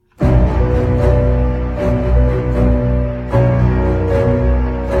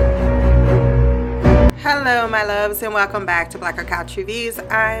my loves, and welcome back to Black Girl Couch Reviews.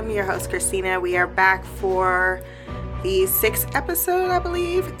 I'm your host, Christina. We are back for the 6th episode, I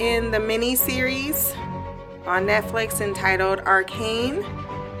believe, in the mini-series on Netflix entitled Arcane.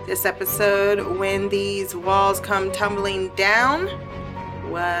 This episode, When These Walls Come Tumbling Down,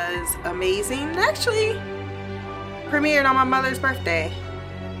 was amazing. It actually premiered on my mother's birthday,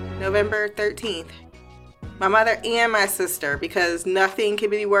 November 13th. My mother and my sister, because nothing could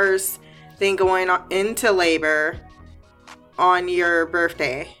be worse than going into labor on your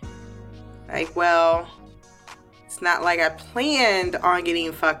birthday. Like, well, it's not like I planned on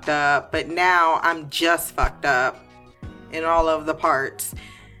getting fucked up, but now I'm just fucked up in all of the parts.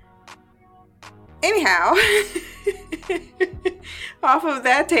 Anyhow, off of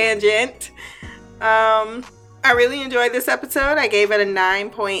that tangent, I really enjoyed this episode. I gave it a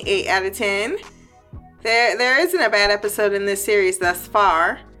 9.8 out of 10. There isn't a bad episode in this series thus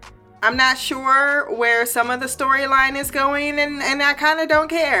far. I'm not sure where some of the storyline is going, and I kind of don't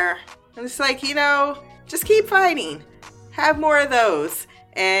care. I'm just like, just keep fighting. Have more of those,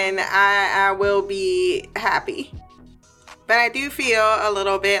 and I will be happy. But I do feel a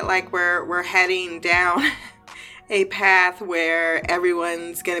little bit like we're heading down a path where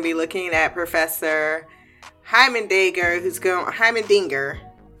everyone's going to be looking at Professor Heimerdinger, Heimerdinger.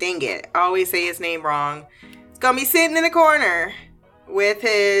 Dang it, I always say his name wrong. He's going to be sitting in the corner with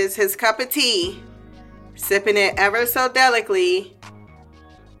his cup of tea, sipping it ever so delicately,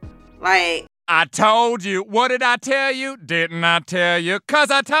 like, I told you. What did I tell you? Didn't I tell you?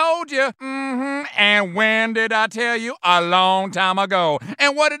 'Cause I told you. And when did I tell you? A long time ago.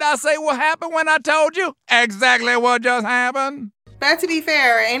 And what did I say will happen when I told you? Exactly what just happened. But to be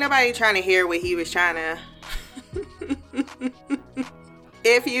fair, ain't nobody trying to hear what he was trying to...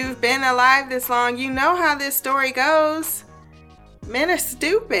 If you've been alive this long, you know how this story goes. Men are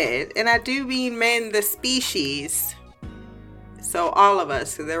stupid, and I do mean men, the species. So all of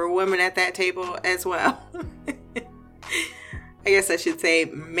us, because there were women at that table as well. I guess I should say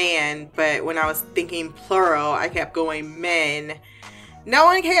man, but when I was thinking plural, I kept going men. No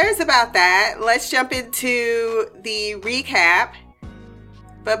one cares about that. Let's jump into the recap.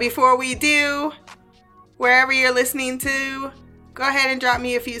 But before we do, wherever you're listening to, go ahead and drop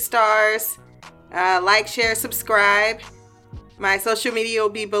me a few stars. Like, share, subscribe. My social media will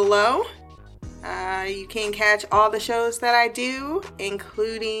be below. You can catch all the shows that I do,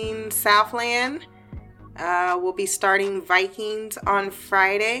 including Southland. We'll be starting Vikings on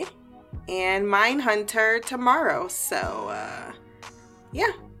Friday and Mindhunter tomorrow. So,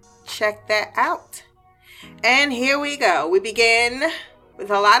 yeah, check that out. And here we go. We begin with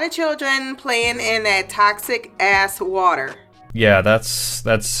a lot of children playing in that toxic ass water. Yeah, that's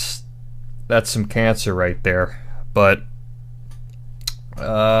some cancer right there. But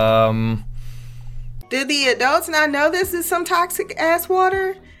do the adults not know this is some toxic ass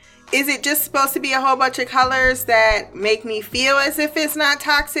water? Is it just supposed to be a whole bunch of colors that make me feel as if it's not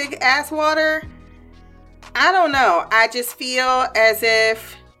toxic ass water? I don't know. I just feel as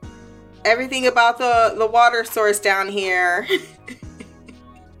if everything about the water source down here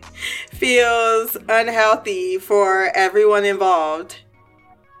feels unhealthy for everyone involved.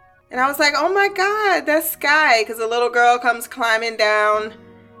 And I was like, oh my God, that's Sky. Because a little girl comes climbing down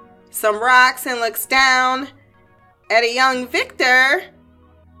some rocks and looks down at a young Victor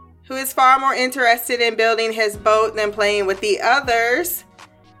who is far more interested in building his boat than playing with the others.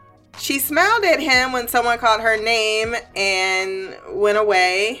 She smiled at him when someone called her name and went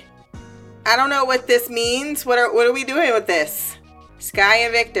away. I don't know what this means. What are we doing with this? Sky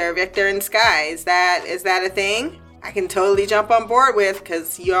and Victor and Sky. Is that a thing? I can totally jump on board with,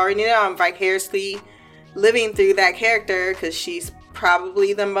 because you already know I'm vicariously living through that character because she's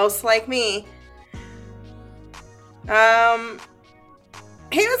probably the most like me. He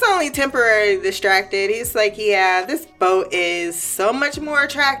was only temporarily distracted. He's like, yeah, this boat is so much more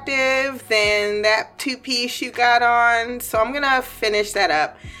attractive than that two-piece you got on, so I'm gonna finish that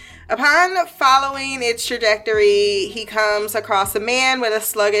up. Upon following its trajectory, he comes across a man with a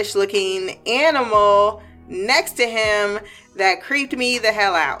sluggish-looking animal next to him that creeped me the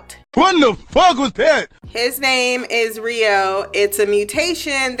hell out. What the fuck was that? His name is Rio. It's a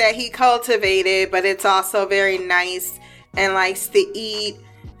mutation that he cultivated, but it's also very nice and likes to eat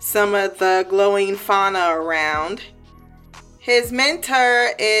some of the glowing fauna around. His mentor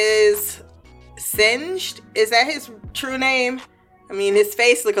is Singed. Is that his true name? I mean, his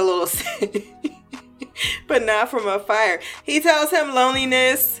face look a little singed, but not from a fire. He tells him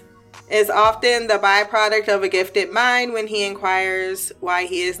loneliness is often the byproduct of a gifted mind when he inquires why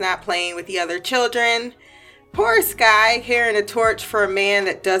he is not playing with the other children. Poor Sky, carrying a torch for a man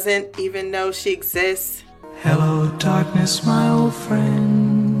that doesn't even know she exists. Hello, darkness, my old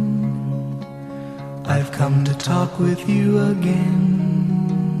friend. I've come to talk with you again,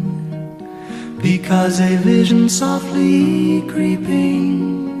 because a vision softly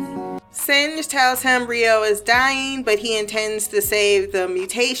creeping. Singe tells him Rio is dying, but he intends to save the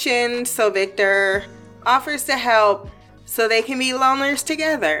mutation, so Victor offers to help so they can be loners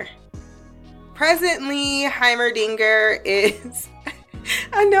together. Presently, Heimerdinger is...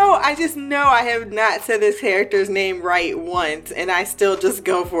 I just know I have not said this character's name right once, and I still just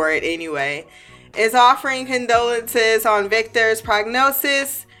go for it anyway. Is offering condolences on Victor's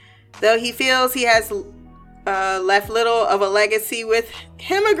prognosis, though he feels he has left little of a legacy, with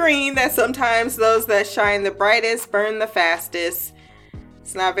him agreeing that sometimes those that shine the brightest burn the fastest.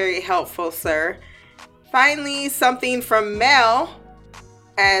 It's not very helpful, sir. Finally, something from Mel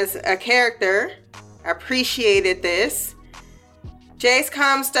as a character. Appreciated this. Jace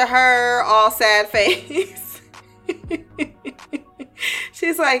comes to her all sad face.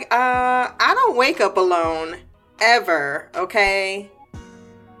 She's like, I don't wake up alone. Ever, okay?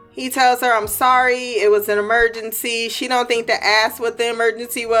 He tells her, I'm sorry, it was an emergency. She don't think to ask what the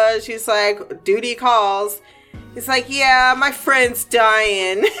emergency was. She's like, duty calls. He's like, yeah, my friend's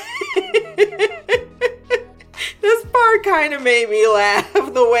dying. This part kind of made me laugh,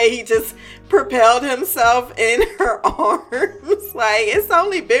 the way he just propelled himself in her arms. Like, it's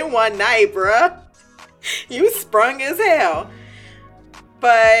only been one night, bruh. You sprung as hell.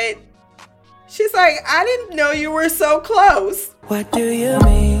 But she's like, I didn't know you were so close. What do you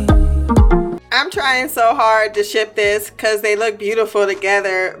mean? I'm trying so hard to ship this because they look beautiful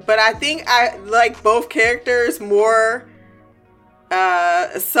together, but I think I like both characters more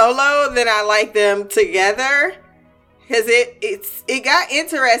solo than I like them together. Because it got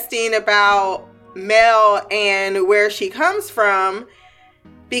interesting about Mel and where she comes from,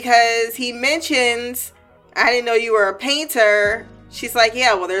 because he mentions, I didn't know you were a painter. She's like,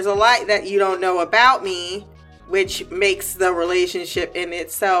 yeah, well, there's a lot that you don't know about me, which makes the relationship in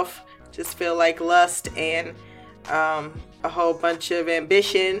itself just feel like lust and a whole bunch of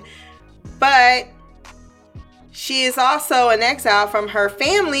ambition. But she is also an exile from her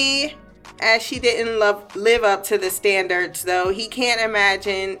family, as she didn't live up to the standards, though. He can't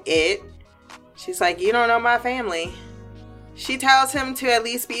imagine it. She's like, you don't know my family. She tells him to at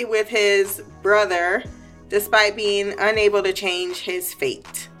least be with his brother, despite being unable to change his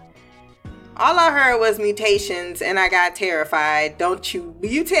fate. All I heard was mutations, and I got terrified. Don't you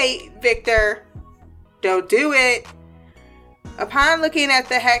mutate, Victor. Don't do it. Upon looking at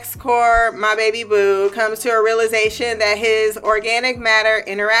the hex core, my baby boo comes to a realization that his organic matter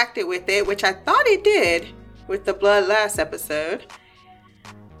interacted with it, which I thought it did with the blood last episode.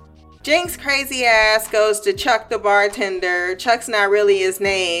 Jinx' crazy ass goes to Chuck the bartender. Chuck's not really his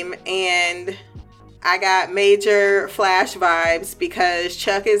name, and I got major Flash vibes because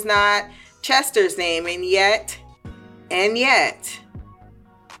Chuck is not Chester's name, and yet.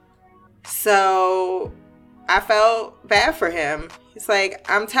 So I felt bad for him. He's like,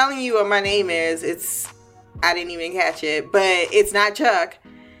 I'm telling you what my name is. I didn't even catch it, but it's not Chuck.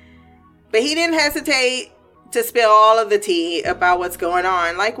 But he didn't hesitate to spill all of the tea about what's going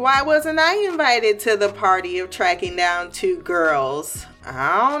on. Like, why wasn't I invited to the party of tracking down two girls?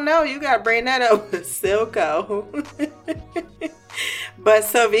 I don't know. You got to bring that up with Silco. But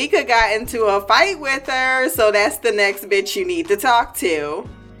Sevika got into a fight with her, so that's the next bitch you need to talk to.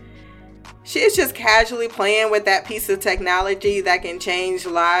 She's just casually playing with that piece of technology that can change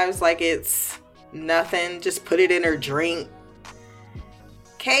lives like it's nothing. Just put it in her drink.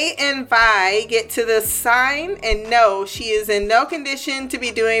 Kate and Vi get to the sign, and no, she is in no condition to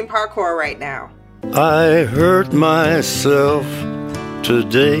be doing parkour right now. I hurt myself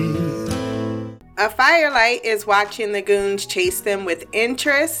today. A Firelight is watching the goons chase them with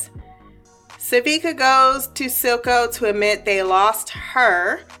interest. Sevika goes to Silco to admit they lost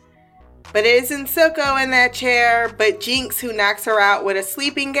her. But it isn't Silco in that chair, but Jinx, who knocks her out with a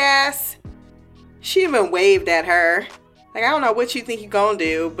sleeping gas. She even waved at her. Like, I don't know what you think you're gonna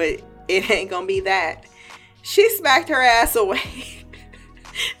do, but it ain't gonna be that. She smacked her ass away.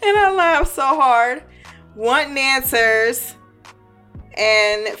 And I laughed so hard. Wanting answers.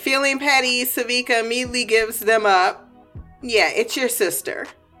 And feeling petty, Sevika immediately gives them up. Yeah, it's your sister.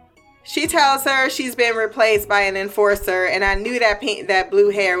 She tells her she's been replaced by an enforcer, and I knew that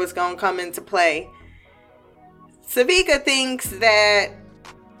blue hair was going to come into play. Sevika thinks that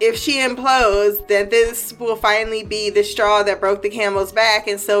if she implodes, then this will finally be the straw that broke the camel's back,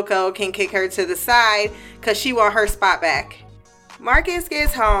 and Silco can kick her to the side because she wants her spot back. Marcus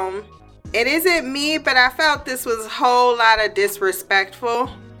gets home. It isn't me, but I felt this was a whole lot of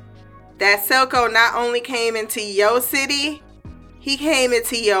disrespectful. that Silco not only came into your city, he came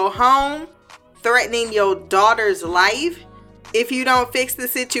into your home, threatening your daughter's life if you don't fix the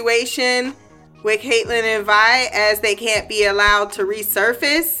situation with Caitlyn and Vi, as they can't be allowed to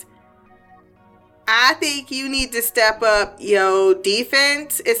resurface. I think you need to step up your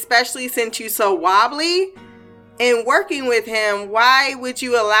defense, especially since you're so wobbly. In working with him, why would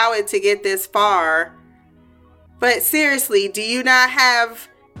you allow it to get this far? But seriously, do you not have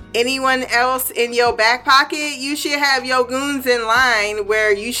anyone else in your back pocket? You should have your goons in line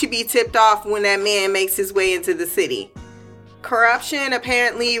where you should be tipped off when that man makes his way into the city. Corruption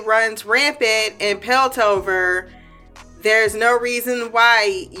apparently runs rampant in Piltover. There's no reason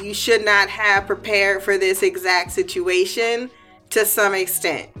why you should not have prepared for this exact situation to some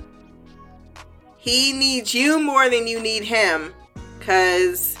extent. He needs you more than you need him,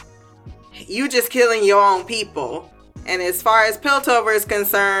 because you just killing your own people. And as far as Piltover is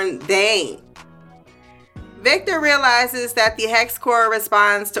concerned, they ain't. Victor realizes that the Hex Core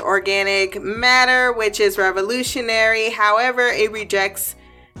responds to organic matter, which is revolutionary. However, it rejects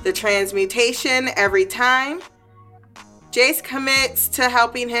the transmutation every time. Jace commits to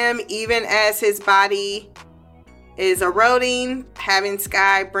helping him even as his body is eroding, having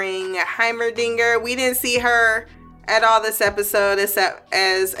Skye bring Heimerdinger. We didn't see her at all this episode except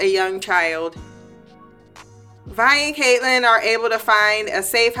as a young child. Vi and Caitlyn are able to find a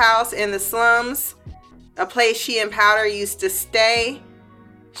safe house in the slums, a place she and Powder used to stay.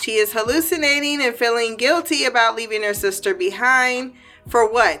 She is hallucinating and feeling guilty about leaving her sister behind. For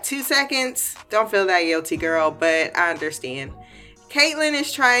what, 2 seconds? Don't feel that guilty, girl, but I understand. Caitlyn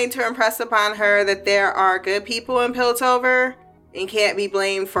is trying to impress upon her that there are good people in Piltover and can't be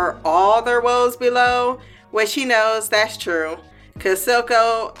blamed for all their woes below, which she knows that's true, because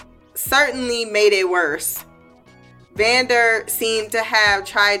Silco certainly made it worse. Vander seemed to have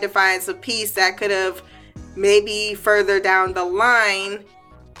tried to find some peace that could have maybe further down the line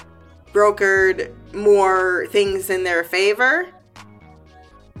brokered more things in their favor.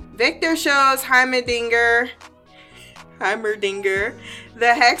 Victor shows Heimerdinger,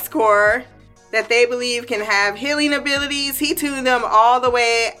 the Hex Core, that they believe can have healing abilities. He tuned them all the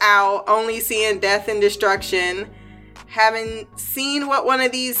way out, only seeing death and destruction. Having seen what one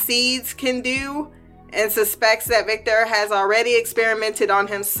of these seeds can do, and suspects that Victor has already experimented on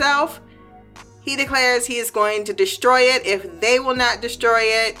himself, he declares he is going to destroy it if they will not destroy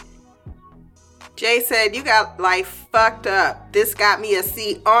it. Jay said, "You got life fucked up. This got me a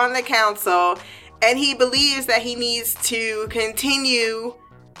seat on the council," and he believes that he needs to continue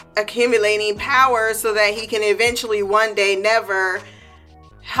accumulating power so that he can eventually one day never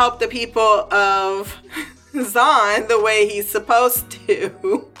help the people of Zaun the way he's supposed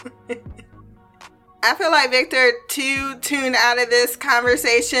to. I feel like Victor too tuned out of this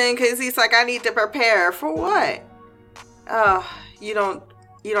conversation because he's like, I need to prepare for what? Oh, you don't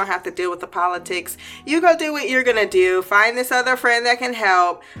have to deal with the politics. You go do what you're gonna do. Find this other friend that can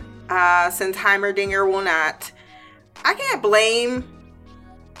help. Since Heimerdinger will not. I can't blame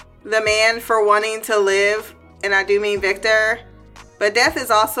the man for wanting to live, and I do mean Victor. But death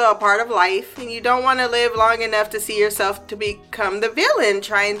is also a part of life, and you don't want to live long enough to see yourself to become the villain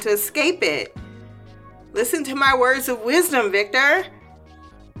trying to escape it. Listen to my words of wisdom, Victor.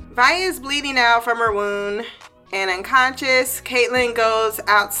 Vi is bleeding out from her wound and unconscious. Caitlyn goes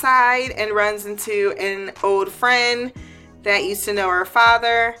outside and runs into an old friend that used to know her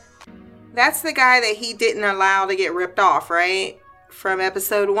father. That's the guy that he didn't allow to get ripped off, right? From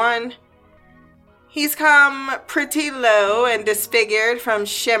episode 1. He's come pretty low and disfigured from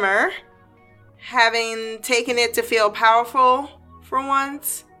Shimmer, having taken it to feel powerful for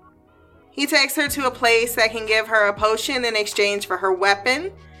once. He takes her to a place that can give her a potion in exchange for her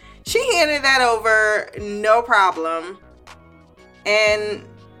weapon. She handed that over, no problem. And,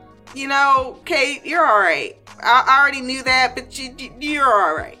 you know, Kate, you're alright. I already knew that, but you're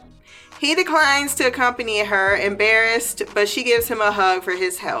alright. He declines to accompany her, embarrassed, but she gives him a hug for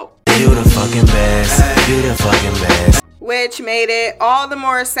his help. You the fucking best. You the fucking best. Which made it all the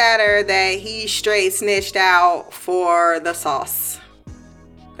more sadder that he straight snitched out for the sauce.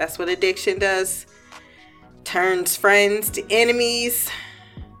 That's what addiction does. Turns friends to enemies.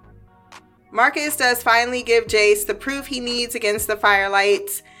 Marcus does finally give Jace the proof he needs against the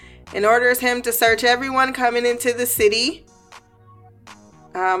Firelights and orders him to search everyone coming into the city.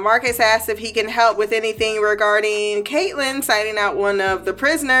 Marcus asks if he can help with anything regarding Caitlyn citing out one of the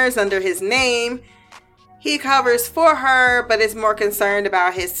prisoners under his name. He covers for her, but is more concerned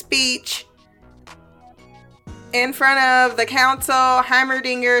about his speech. In front of the council,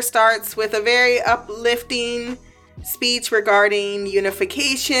 Heimerdinger starts with a very uplifting speech regarding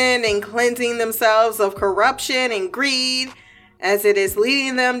unification and cleansing themselves of corruption and greed, as it is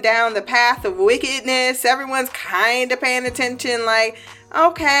leading them down the path of wickedness. Everyone's kind of paying attention, like,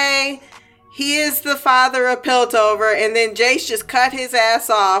 okay, he is the father of Piltover, and then Jace just cut his ass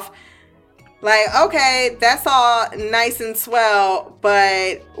off. Like, okay, that's all nice and swell,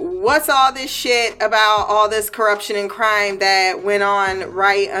 but what's all this shit about all this corruption and crime that went on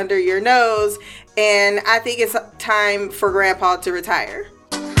right under your nose? And I think it's time for Grandpa to retire.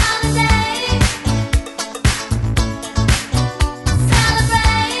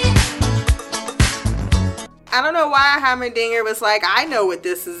 I don't know why Heimerdinger was like, I know what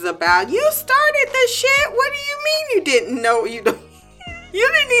this is about. You started this shit. What do you mean you didn't know? You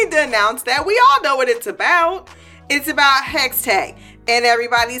didn't need to announce that. We all know what it's about. It's about Hextech and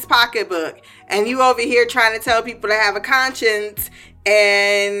everybody's pocketbook. And you over here trying to tell people to have a conscience,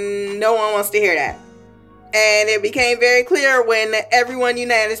 and no one wants to hear that. And it became very clear when everyone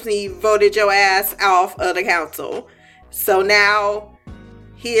unanimously voted your ass off of the council. So now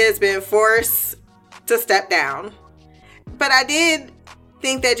he has been forced to step down. But I did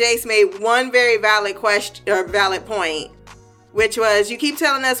think that Jace made one very valid question or valid point, which was, you keep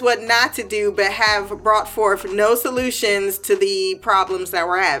telling us what not to do, but have brought forth no solutions to the problems that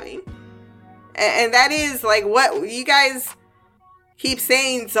we're having. And that is like what you guys keep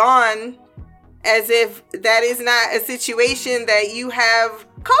saying, Zaun, as if that is not a situation that you have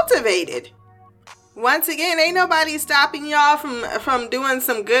cultivated. Once again, ain't nobody stopping y'all from doing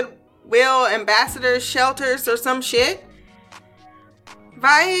some goodwill ambassadors shelters or some shit.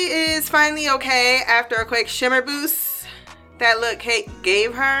 Vi is finally okay after a quick shimmer boost that Look Cake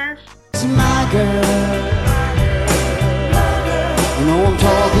gave her. It's my girl. You know I'm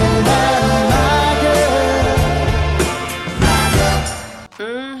talking about my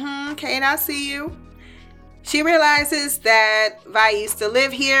girl. Kate, I see you. She realizes that Vi used to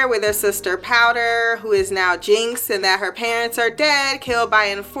live here with her sister Powder, who is now Jinx, and that her parents are dead, killed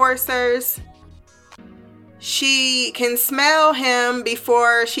by enforcers. She can smell him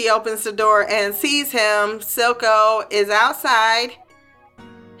before she opens the door and sees him. Silco is outside,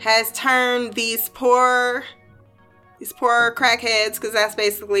 has turned these poor crackheads, because that's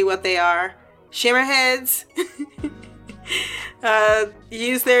basically what they are, shimmerheads,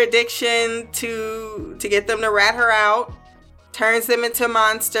 use their addiction to get them to rat her out, turns them into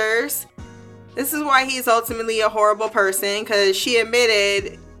monsters. This is why he's ultimately a horrible person, because she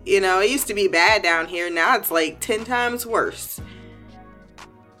admitted, it used to be bad down here. Now it's like 10 times worse.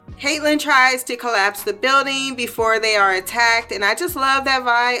 Caitlyn tries to collapse the building before they are attacked. And I just love that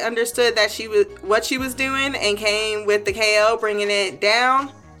Vi understood that what she was doing and came with the KO, bringing it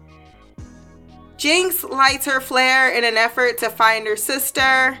down. Jinx lights her flare in an effort to find her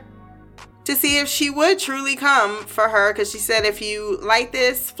sister, to see if she would truly come for her. Because she said, if you light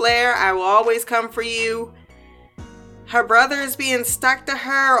this flare, I will always come for you. Her brother is being stuck to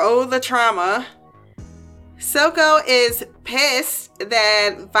her. Oh, the trauma. Silco is pissed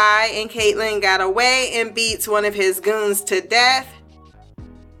that Vi and Caitlyn got away and beats one of his goons to death.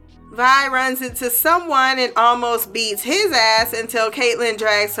 Vi runs into someone and almost beats his ass until Caitlyn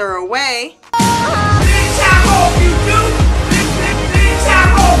drags her away.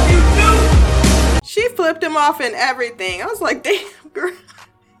 She flipped him off and everything. I was like, damn, girl,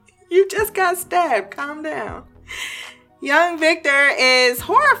 you just got stabbed. Calm down. Young Victor is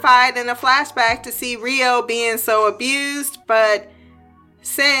horrified in a flashback to see Rio being so abused, but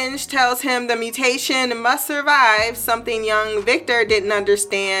Singe tells him the mutation must survive, something young Victor didn't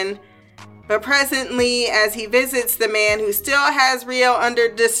understand. But presently, as he visits the man who still has Rio under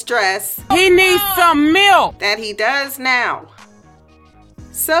distress, he needs some milk! That he does now.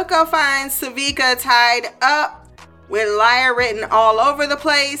 Silco finds Savika tied up with liar written all over the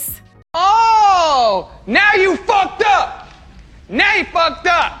place. Oh! Now you fucked up! Now you fucked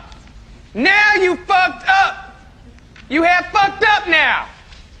up! Now you fucked up! You have fucked up now!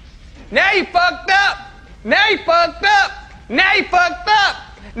 Now you fucked up! Now you fucked up! Now you fucked up!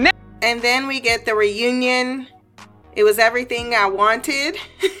 And then we get the reunion. It was everything I wanted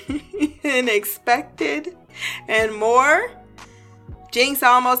and expected and more. Jinx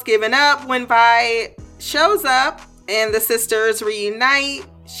almost giving up when Vi shows up and the sisters reunite.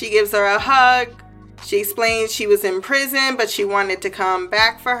 She gives her a hug. She explains she was in prison, but she wanted to come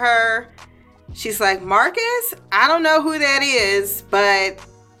back for her. She's like, Marcus? I don't know who that is, but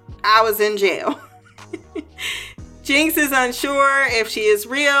I was in jail. Jinx is unsure if she is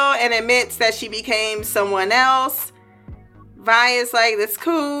real and admits that she became someone else. Vi is like, that's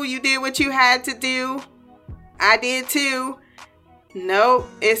cool. You did what you had to do. I did too. Nope,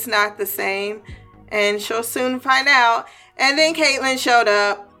 it's not the same. and she'll soon find out. And then Caitlyn showed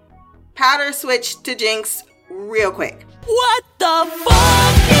up. Powder switched to Jinx real quick. What the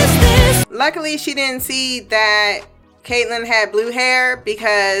fuck is this? Luckily, she didn't see that Caitlyn had blue hair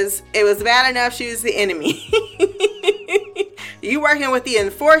because it was bad enough she was the enemy. You working with the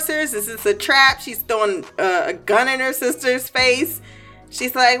enforcers? This is a trap. She's throwing a gun in her sister's face.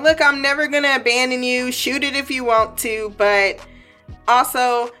 She's like, look, I'm never going to abandon you. Shoot it if you want to. But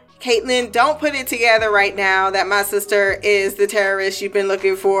also, Caitlyn, don't put it together right now that my sister is the terrorist you've been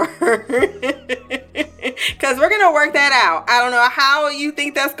looking for. Because we're going to work that out. I don't know how you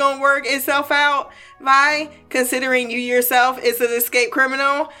think that's going to work itself out, Vi, considering you yourself is an escaped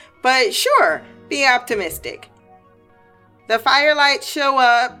criminal. But sure, be optimistic. The Firelights show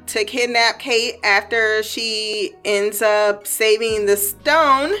up to kidnap Kate after she ends up saving the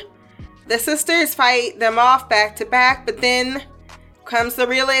stone. The sisters fight them off back to back, but then comes the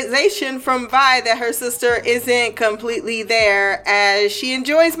realization from Vi that her sister isn't completely there as she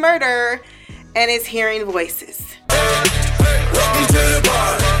enjoys murder and is hearing voices. Welcome to the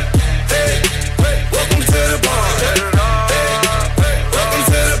party. Welcome to the party. Welcome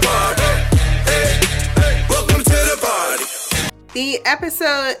to the party. Welcome to the party. The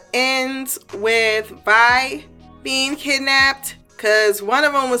episode ends with Vi being kidnapped because one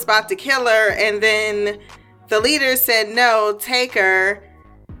of them was about to kill her, and then the leader said, no, take her.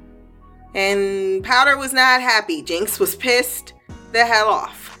 And Powder was not happy. Jinx was pissed the hell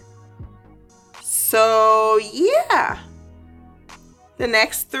off. So, yeah. The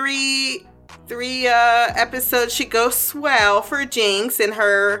next three episodes should go swell for Jinx and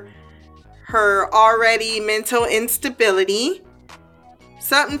her already mental instability.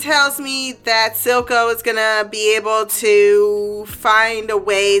 Something tells me that Silco is going to be able to find a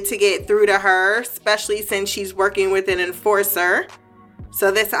way to get through to her, especially since she's working with an enforcer.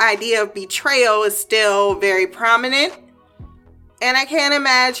 So this idea of betrayal is still very prominent. And I can't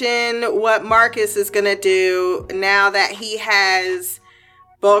imagine what Marcus is going to do now that he has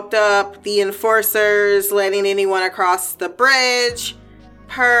bulked up the enforcers, letting anyone across the bridge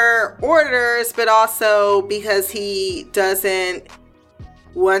per orders, but also because he doesn't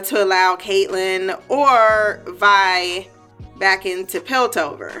want to allow Caitlyn or Vi back into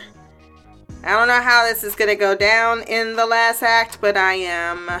Piltover. I don't know how this is going to go down in the last act, but I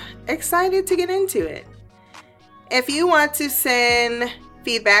am excited to get into it. If you want to send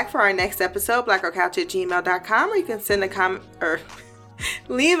feedback for our next episode, blackgirlcouch@gmail.com, or you can send a comment or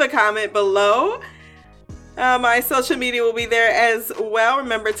leave a comment below. My social media will be there as well.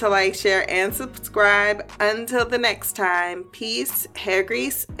 Remember to like, share, and subscribe. Until the next time, peace, hair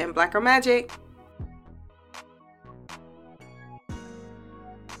grease, and black girl magic.